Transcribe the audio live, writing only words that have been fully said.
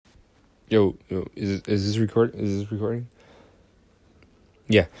Yo, is this record? Is this recording?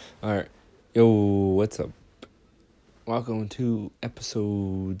 Yeah. All right. Yo, what's up? Welcome to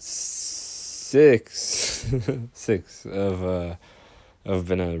episode 6, 6 of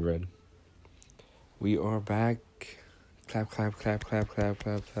Banana Bread. We are back. Clap, clap, clap, clap, clap,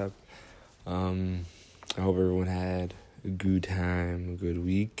 clap, clap. I hope everyone had a good time, a good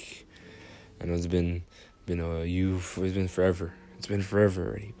week. I know it's been forever. It's been forever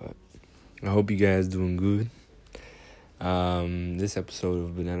already, but I hope you guys doing good. This episode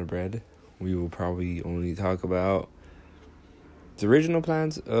of Banana Bread, we will probably only talk about the original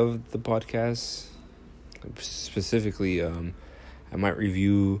plans of the podcast. Specifically, I might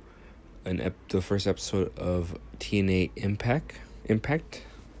review the first episode of TNA Impact. Let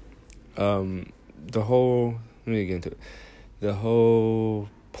me get into it. The whole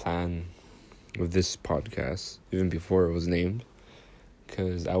plan of this podcast, even before it was named,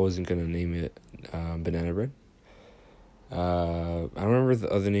 because I wasn't gonna name it Banana Bread. I don't remember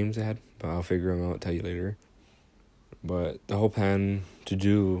the other names I had, but I'll figure them out, tell you later. But the whole plan to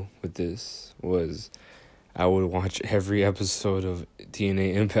do with this was I would watch every episode of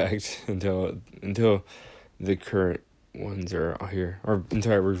TNA Impact until the current ones are here, or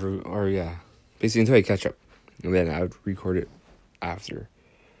until I review, or basically until I catch up, and then I would record it after.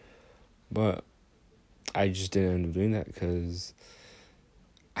 But I just didn't end up doing that because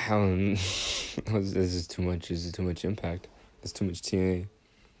this is too much. This is too much Impact. It's too much TNA.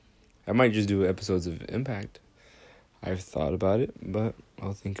 I might just do episodes of Impact. I've thought about it, but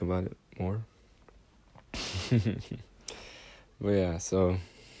I'll think about it more. But yeah, so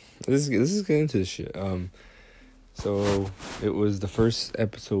this is getting into this shit. So it was the first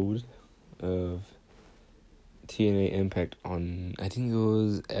episode of TNA Impact on, I think it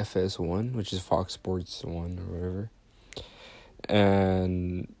was FS1, which is Fox Sports 1 or whatever.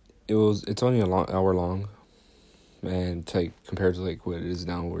 And it's only an hour long, and compared to what it is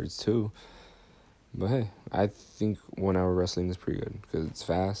now, where it's 2. But hey, I think 1 hour wrestling is pretty good because it's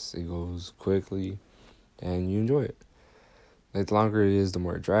fast, it goes quickly, and you enjoy it. The longer it is, the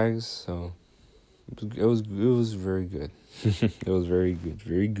more it drags. So it was very good. It was very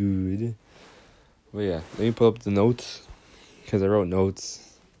good. But yeah, let me pull up the notes because I wrote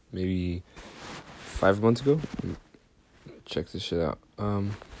notes maybe 5 months ago. Check this shit out. Where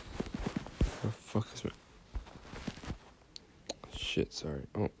the fuck is my... Shit, sorry.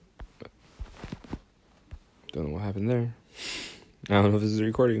 Oh. Don't know what happened there. I don't know if this is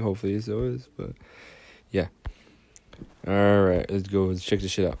recording. Hopefully it still is, but yeah. Alright, let's go. Let's check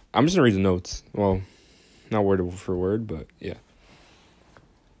this shit out. I'm just gonna read the notes. Well, not word for word, but yeah.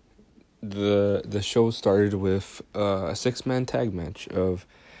 The show started with a 6-man tag match of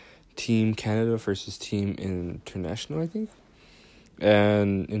Team Canada versus Team International, I think.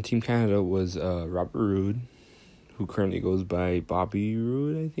 And in Team Canada was Robert Roode, who currently goes by Bobby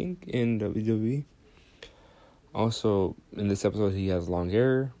Roode, I think, in WWE. Also, in this episode, he has long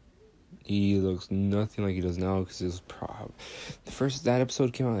hair. He looks nothing like he does now because it was that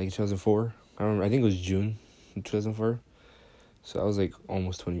episode came out in 2004. I don't remember. I think it was June 2004. So that was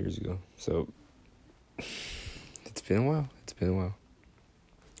almost 20 years ago. So it's been a while. But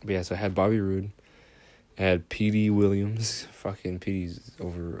yeah, so I had Bobby Roode. I had P.D. Williams. Fucking P.D.'s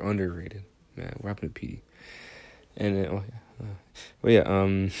underrated. Man, what happened to P.D.? And then,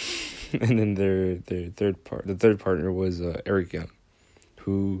 and then their third partner was Eric Young,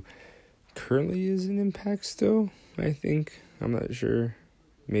 who currently is in Impact still, I think. I'm not sure.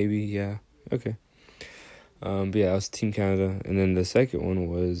 Maybe, yeah. Okay. But yeah, that was Team Canada. And then the second one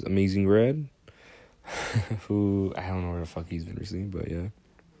was Amazing Red, who, I don't know where the fuck he's been recently, but yeah.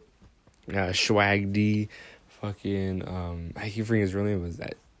 Swag D, fucking, I keep forgetting his real name, was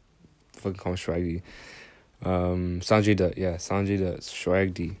that, fucking call him Swag D. Sanjay Dutt,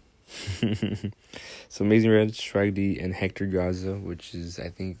 Swag D. So Amazing Red, Swag D, and Hector Garza, which is, I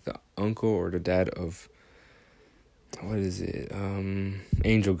think, the uncle or the dad of, what is it,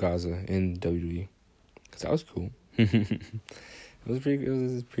 Angel Garza in WWE. Cause that was cool. It was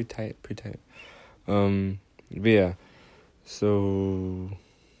pretty tight. But yeah, so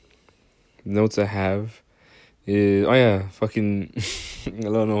notes I have is, fucking I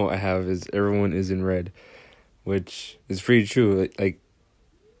don't know what I have is everyone is in red, which is pretty true.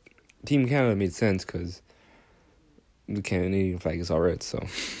 Team Canada made sense because the Canadian flag is all red, so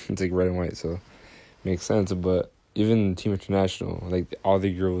it's red and white, so it makes sense. But even Team International, all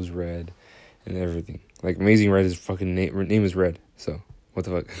the girls red and everything. Amazing Red is fucking name is Red, so what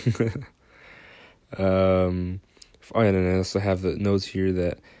the fuck. And then I also have the notes here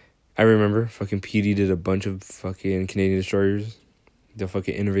that I remember fucking PD did a bunch of fucking Canadian destroyers. The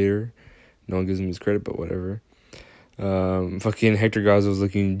fucking Innovator No one gives him his credit, but whatever. Fucking Hector Garza was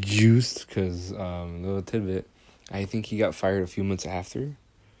looking juiced because, little tidbit, I think he got fired a few months after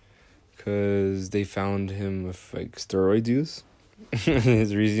because they found him with, like, steroid use.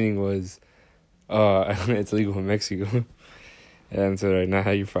 His reasoning was, it's illegal in Mexico. And so, right, not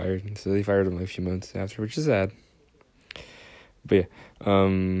how you fired. So they fired him like a few months after, which is sad. But yeah,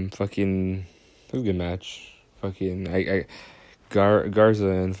 fucking, it was a good match. Fucking, Garza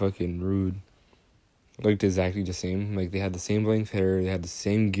and fucking Rude looked exactly the same. Like, they had the same length hair, they had the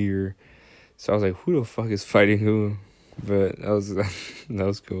same gear. So I was like, who the fuck is fighting who? But that was that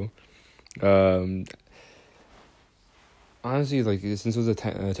was cool. Honestly, like, since it was a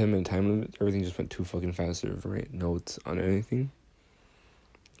 10-minute time limit, everything just went too fucking fast to write notes on anything.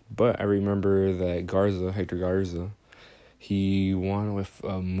 But I remember that Hector Garza, he won with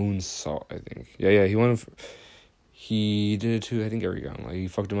a moonsault, I think. Yeah, he won. He did it too, I think, every round. Like, he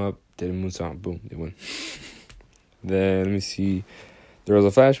fucked him up, did a moonsault, boom, they win. Then, let me see. There was a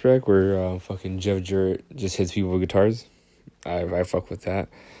flashback where fucking Jeff Jarrett just hits people with guitars. I fuck with that.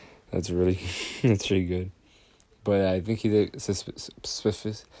 That's really good. But I think he did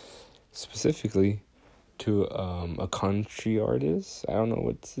specifically to a country artist. I don't know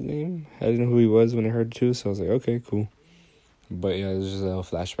what's his name. I didn't know who he was when I heard it too, so I was like, okay, cool. But yeah, there's just a little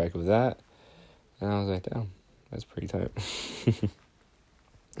flashback of that. And I was like, damn, that's pretty tight.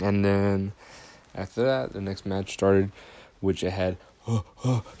 And then after that, the next match started, which it had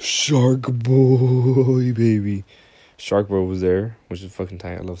Shark Boy, baby. Shark Boy was there, which is fucking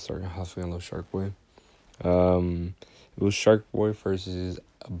tight. I love Shark Boy. It was Shark Boy versus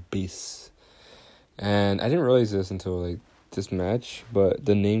Abyss. And I didn't realize this until, like, this match, but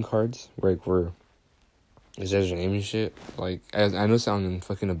the name cards were it says your name and shit. Like, as I noticed on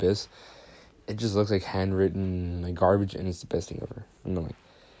fucking Abyss, it just looks like handwritten, like, garbage, and it's the best thing ever. And I'm like,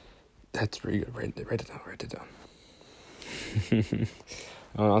 that's really good. Write it down.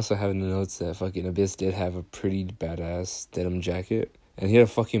 I also have in the notes that fucking Abyss did have a pretty badass denim jacket, and he had a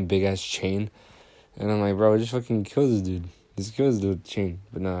fucking big ass chain. And I'm like, bro, just fucking kill this dude. Just kill this dude with the chain.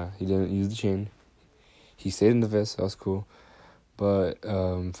 But nah, he didn't use the chain. He stayed in the vest, so that was cool. But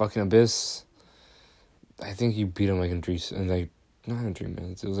fucking Abyss, I think he beat him like not in 3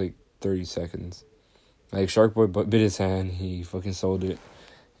 minutes. It was like 30 seconds. Like, Shark Boy bit his hand, he fucking sold it,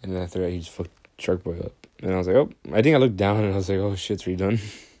 and then after that he just fucked Shark Boy up. And I was like, oh, I think I looked down and I was like, oh shit, it's redone.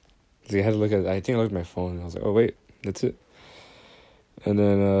 So I had to look at it. I think I looked at my phone and I was like, oh wait, that's it. And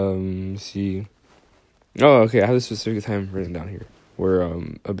then see. Oh, okay, I have a specific time written down here where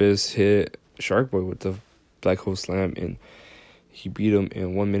Abyss hit Shark Boy with the Black Hole Slam and he beat him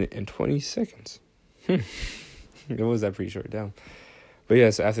in 1 minute and 20 seconds. It was that pretty short down. But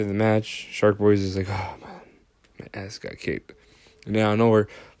yeah, so after the match, Shark Boy's just like, oh man, my ass got kicked. And then out of nowhere,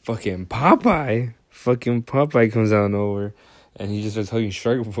 fucking Popeye comes out of nowhere and he just starts hugging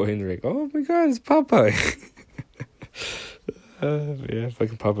Shark Boy and they're like, oh my god, it's Popeye. Yeah,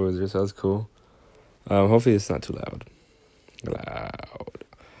 fucking Popeye was there, so that was cool. Hopefully it's not too loud.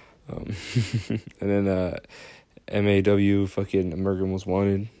 And then MAW, fucking American Most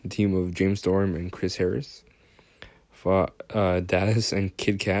Wanted, the team of James Storm and Chris Harris fought Dallas and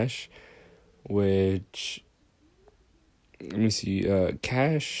Kid Cash, which, let me see,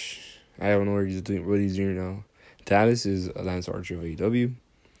 Cash, I don't know what he's doing now. Dallas is Lance Archer of AEW,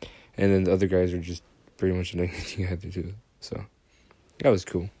 and then the other guys are just pretty much doing anything I had to do. So that was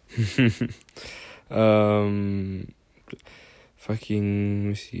cool. Fucking, let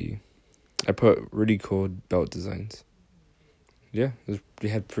me see. I put really cool belt designs. Yeah, they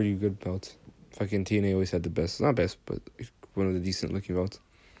had pretty good belts. Fucking TNA always had the best, not best, but one of the decent looking belts.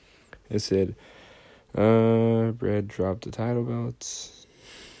 It said, Brad dropped the title belts.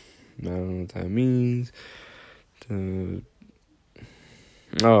 I don't know what that means.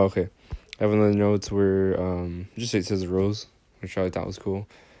 Oh, okay. I have another notes where, just it says Rose, which I thought was cool.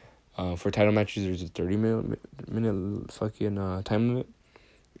 For title matches, there's a 30-minute fucking time limit.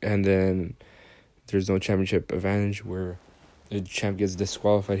 And then there's no championship advantage where the champ gets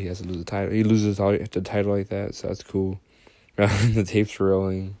disqualified. He has to lose the title. He loses the title like that, so that's cool. The tapes were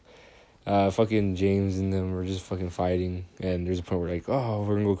rolling. Fucking James and them were just fucking fighting. And there's a point where, like, oh,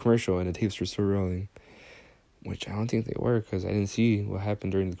 we're going to go commercial. And the tapes were still rolling. Which I don't think they were, because I didn't see what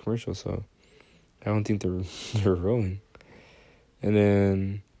happened during the commercial. So I don't think they're rolling. And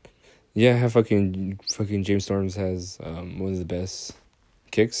then, yeah, fucking James Storms has one of the best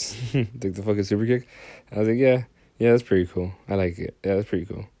kicks, like the fucking super kick. I was like, yeah, that's pretty cool. I like it. Yeah, that's pretty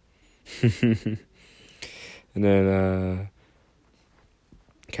cool. And then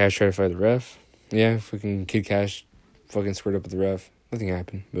Cash tried to fight the ref. Yeah, fucking Kid Cash fucking squared up with the ref. Nothing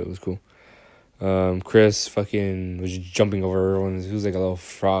happened, but it was cool. Chris fucking was jumping over everyone. He was like a little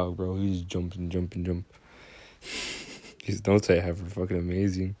frog, bro. He was jumping. His notes I have are fucking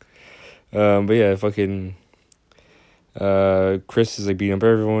amazing. But yeah, fucking Chris is like beating up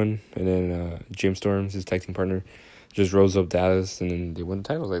everyone, and then James Storms, his tag team partner, just rose up Dallas, and then they won the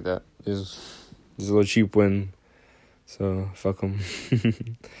titles like that. It was a little cheap win, so fuck them.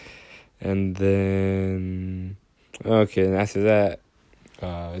 And then and after that,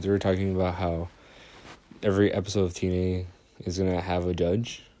 they were talking about how every episode of TNA is gonna have a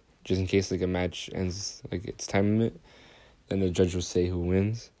judge, just in case like a match ends like its time limit. Then the judge will say who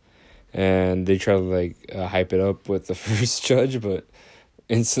wins. And they try to like hype it up with the first judge, but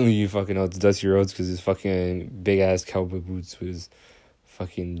instantly you fucking know it's Dusty Rhodes because his fucking big ass cowboy boots with his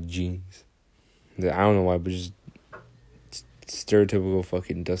fucking jeans. I don't know why, but just stereotypical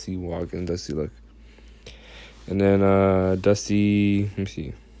fucking Dusty walk and Dusty look. And then Dusty, let me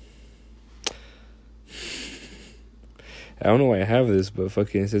see. I don't know why I have this, but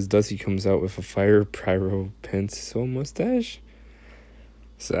fucking it says Dusty comes out with a fire pyro pencil mustache.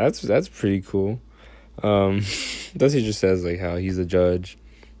 So that's pretty cool. Dusty just says like how he's a judge,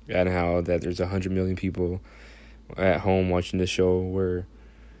 and how that there's 100 million people at home watching the show. Where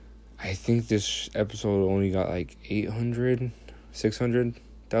I think this episode only got like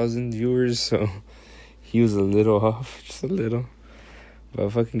 600,000 viewers. So he was a little off, just a little.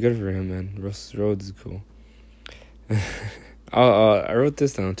 But fucking good for him, man. Rhodes is cool. I wrote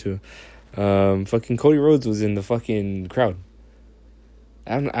this down too. Fucking Cody Rhodes was in the fucking crowd.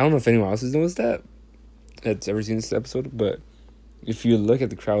 I don't know if anyone else has noticed that's ever seen this episode, but if you look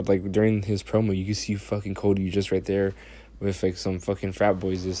at the crowd, like during his promo, you can see fucking Cody just right there with like some fucking frat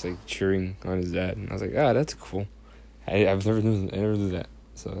boys just like cheering on his dad, and I was like, that's cool. I've never knew that,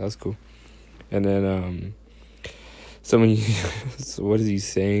 so that's cool. And then somebody, so what is he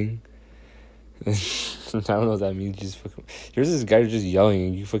saying? I don't know what that means. Just fucking, there's this guy just yelling,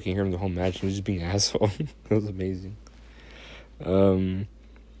 and you fucking hear him the whole match, and he's just being an asshole. It was amazing.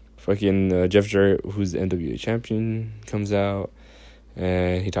 Fucking Jeff Jarrett, who's the NWA champion, comes out,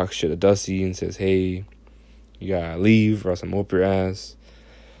 and he talks shit to Dusty and says, "Hey, you gotta leave, or else I'm whoop your ass."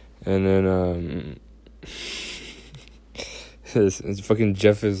 And then it's fucking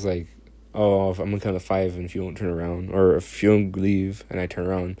Jeff is like, "Oh, if I'm gonna count to 5, and if you don't turn around, or if you don't leave, and I turn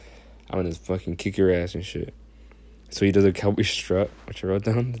around, I'm gonna fucking kick your ass and shit." So he does a cowboy strut, which I wrote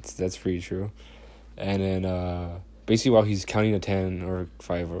down. That's pretty true. And then basically while he's counting to 10 or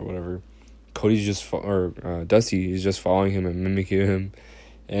 5 or whatever, Cody's just Dusty is just following him and mimicking him.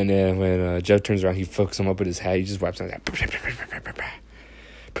 And then when Jeff turns around, he fucks him up with his hat. He just wipes on that.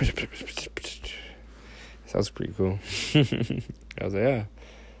 Sounds pretty cool. I was like, yeah,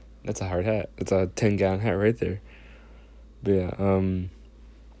 that's a hard hat. That's a 10-gallon hat right there. But yeah,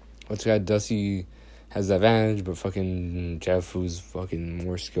 what's got Dusty has the advantage, but fucking Jeff, who's fucking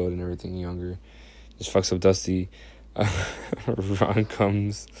more skilled and everything, younger, just fucks up Dusty. Ron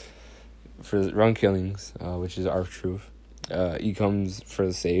comes for Ron Killings, which is R-Truth. He comes for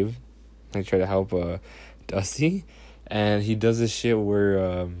the save. I try to help Dusty, and he does this shit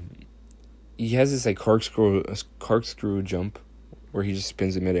where he has this like corkscrew jump where he just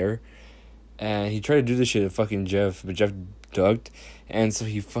spins in midair, and he tried to do this shit to fucking Jeff, but Jeff ducked, and so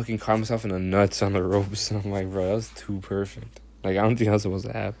he fucking caught himself in the nuts on the ropes. And I'm like, bro, that was too perfect. Like, I don't think that was supposed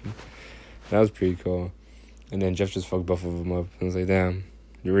to happen. That was pretty cool. And then Jeff just fucked both of them up. And I was like, damn,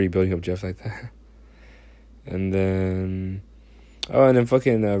 you're already building up Jeff like that. And then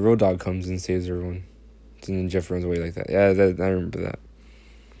fucking Road Dogg comes and saves everyone. And then Jeff runs away like that. Yeah, I remember that.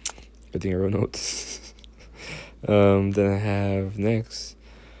 Good thing I wrote notes. Then I have next.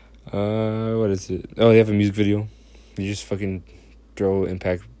 What is it? Oh, they have a music video. You just fucking throw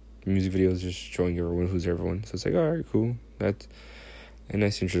Impact music videos just showing everyone who's everyone. So it's like, alright, cool. That's a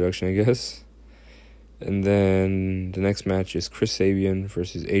nice introduction, I guess. And then the next match is Chris Sabian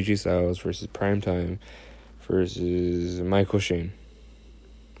versus AJ Styles versus Primetime versus Michael Shane.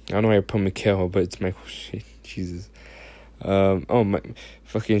 I don't know why I put Mikhail, but it's Michael Shane. Jesus. My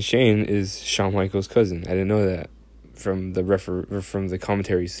fucking Shane is Shawn Michaels' cousin. I didn't know that from the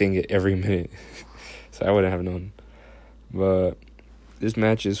commentary saying it every minute. So I wouldn't have known. But this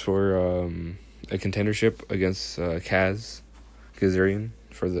match is for a contendership against Kaz Kazarian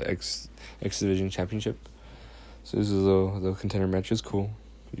for the X Division Championship. So this is a little contender match. It's cool.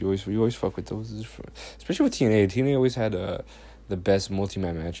 You always fuck with those, especially with TNA. TNA always had the best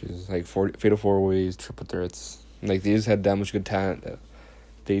multi-man matches, like fatal 4-ways, triple threats. Like, they just had that much good talent that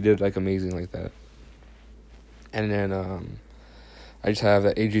they did like amazing like that. And then I just have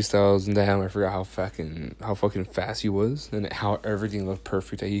that AJ Styles, and damn, I forgot how fucking fast he was, and how everything looked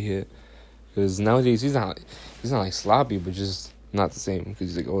perfect that he hit. Because nowadays he's not like sloppy, but just not the same because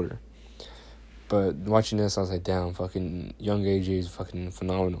he's like older. But watching this, I was like, damn, fucking young AJ is fucking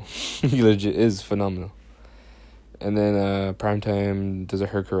phenomenal. He legit is phenomenal. And then Primetime does a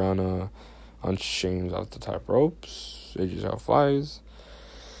hurricanrana on Shane's off the top ropes. AJ's out flies.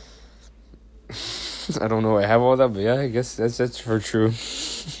 I don't know. I have all that, but yeah, I guess that's for true.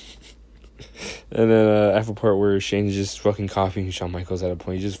 And then after part where Shane's just fucking copying Shawn Michaels at a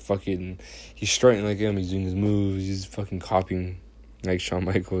point. He's strutting like him. He's doing his moves. He's fucking copying like Shawn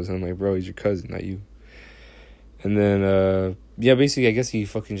Michaels. And I'm like, bro, he's your cousin, not you. And then, basically, I guess he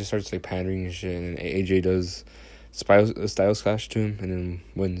fucking just starts like pandering and shit. And AJ does a Styles Clash to him and then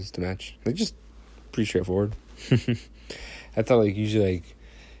wins the match. Like, just pretty straightforward. I thought like usually like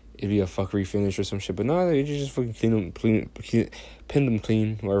it'd be a fuckery finish or some shit, but no, AJ just fucking pinned him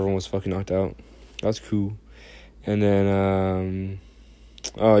clean while everyone was fucking knocked out. That's cool. And then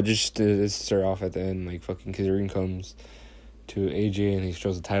just to start off at the end, like fucking Kazarian comes to AJ and he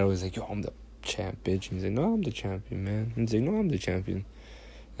shows the title. He's like, yo, I'm the champ, bitch. And he's like, no, I'm the champion, man. And he's like, no, I'm the champion.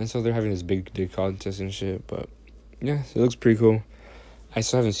 And so they're having this big dick contest and shit, but yeah, it looks pretty cool. I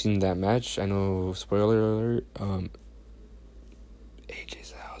still haven't seen that match. I know, spoiler alert,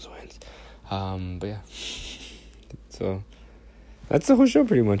 AJ's house wins. But yeah. So that's the whole show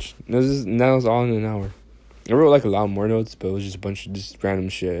pretty much. That was all in an hour. I wrote like a lot more notes, but it was just a bunch of just random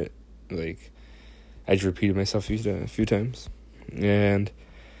shit. Like, I just repeated myself a few times. And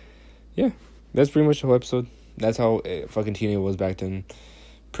yeah, that's pretty much the whole episode. That's how fucking TNA was back then.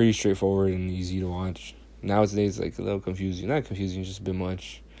 Pretty straightforward and easy to watch. Nowadays, like, a little confusing. Not confusing, just a bit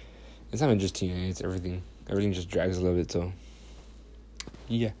much. It's not even just TNA, it's everything. Everything just drags a little bit, so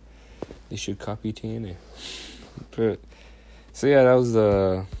yeah. They should copy TNA. But so yeah,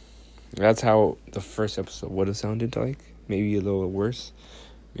 that's how the first episode would have sounded like. Maybe a little worse,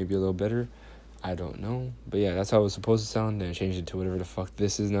 maybe a little better. I don't know. But yeah, that's how it was supposed to sound, and I changed it to whatever the fuck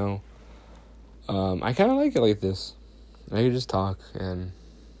this is now. I kind of like it like this. I can just talk, and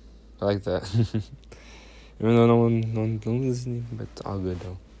I like that. Even though no one's listening, but it's all good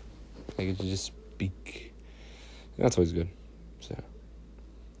though. I get to just speak. That's always good. So,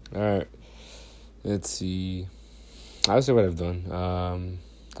 alright. Let's see. I'll say what I've done.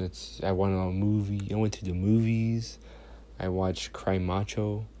 I went on a movie. I went to the movies. I watched Cry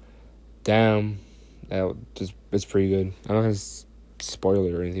Macho. Damn, it's pretty good. I'm not gonna spoil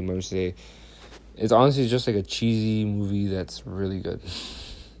it or anything, but I'm just say it's honestly just like a cheesy movie that's really good.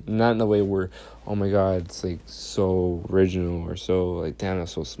 Not in the way where, oh my god, it's like so original or so like damn,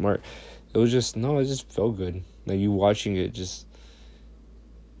 that's so smart. It just felt good. Like you watching it,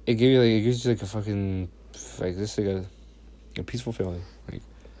 it gives you like a fucking like this like a peaceful feeling. Like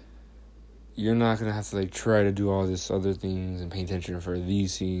you're not gonna have to like try to do all this other things and pay attention for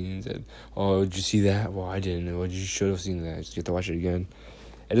these scenes and did you see that? Well, I didn't know. You should have seen that. Just get to watch it again.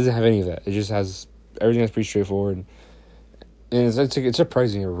 It doesn't have any of that. It just has everything that's pretty straightforward. And it's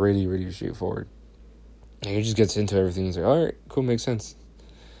surprisingly really, really straightforward. And it just gets into everything. It's like, all right, cool, makes sense.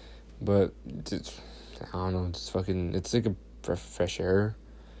 But I don't know, it's like a fresh air.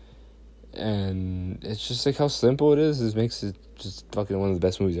 And it's just like how simple it is. It makes it just fucking one of the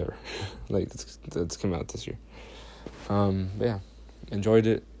best movies ever. Like that's come out this year. But yeah, enjoyed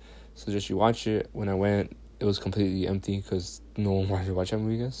it. Suggest you watch it. When I went, it was completely empty because no one wanted to watch that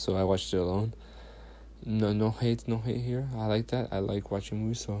movie, I guess. So I watched it alone. No hate here. I like that. I like watching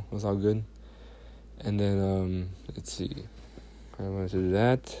movies, so it was all good. And then let's see, I wanted to do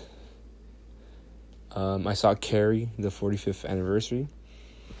that. I saw Carrie, the 45th anniversary.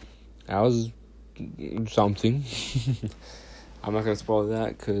 That was something. I'm not gonna spoil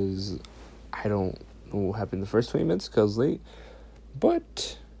that because I don't know what happened the first 20 minutes because I was late.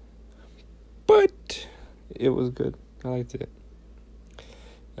 But it was good. I liked it.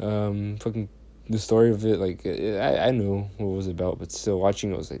 Fucking the story of it, like I know what it was about, but still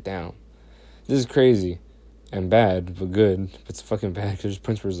watching it was like, damn, this is crazy and bad, but good. But it's fucking bad because there's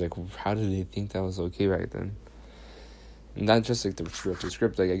points where it's like, how did they think that was okay back then? Not just like the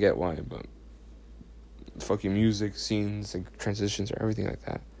script, like I get why, but fucking music, scenes, like transitions, or everything like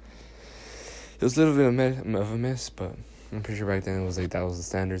that. It was a little bit of a mess, but I'm pretty sure back then it was like that was the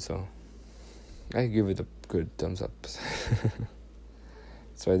standard, so I could give it a good thumbs up.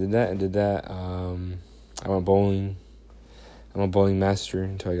 So I did that. I went bowling. I'm a bowling master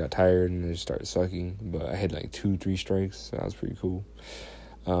until I got tired and it started sucking. But I had like 2-3 strikes, so that was pretty cool.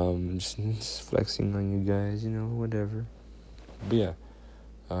 Just flexing on you guys, whatever. But yeah,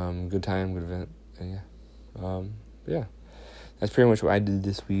 good time, good event, and yeah, that's pretty much what I did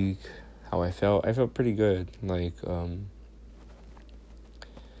this week. How I felt pretty good. Like,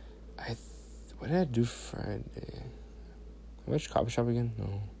 I What did I do Friday? I watched Cop Shop again?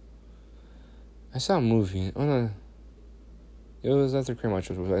 No. I saw a movie. Oh, no. It was after Crane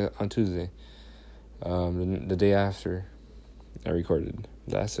Macho on Tuesday. The day after I recorded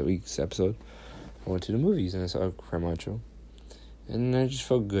last week's episode, I went to the movies and I saw Crane Macho. And I just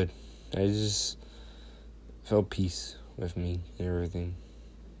felt good. I just felt peace with me and everything.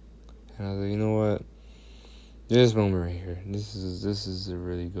 And I was like, you know what? This moment right here. This is a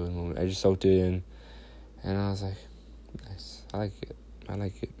really good moment. I just soaked it in. And I was like, nice. I like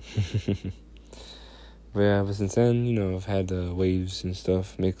it. But yeah, ever since then, you know, I've had the waves and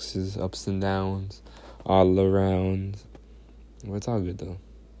stuff, mixes, ups and downs, all around. But it's all good though.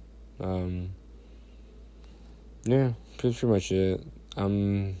 Yeah, pretty much it.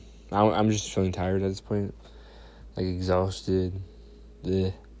 I'm just feeling tired at this point, like exhausted.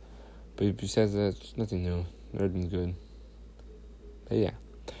 Bleh. But besides that, nothing new. Everything's good. But yeah,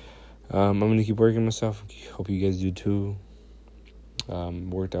 I'm gonna keep working myself. Hope you guys do too.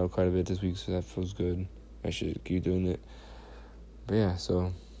 Worked out quite a bit this week, so that feels good. I should keep doing it. But yeah,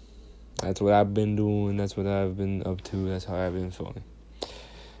 so that's what I've been doing. That's what I've been up to. That's how I've been feeling.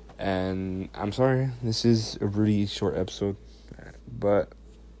 And I'm sorry, this is a really short episode. But,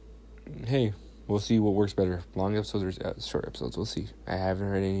 hey, we'll see what works better. Long episodes or short episodes. We'll see. I haven't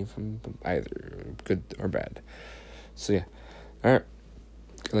heard any from either, good or bad. So, yeah. Alright.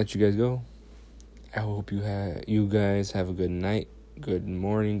 I'll let you guys go. I hope you guys have a good night, good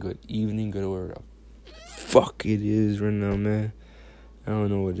morning, good evening, good whatever the fuck it is right now, man. I don't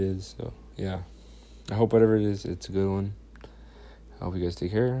know what it is, so yeah. I hope whatever it is, it's a good one. I hope you guys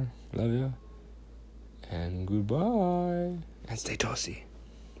take care. Love ya. And goodbye. And stay tossy.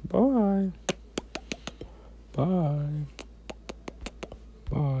 Bye. Bye.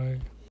 Bye.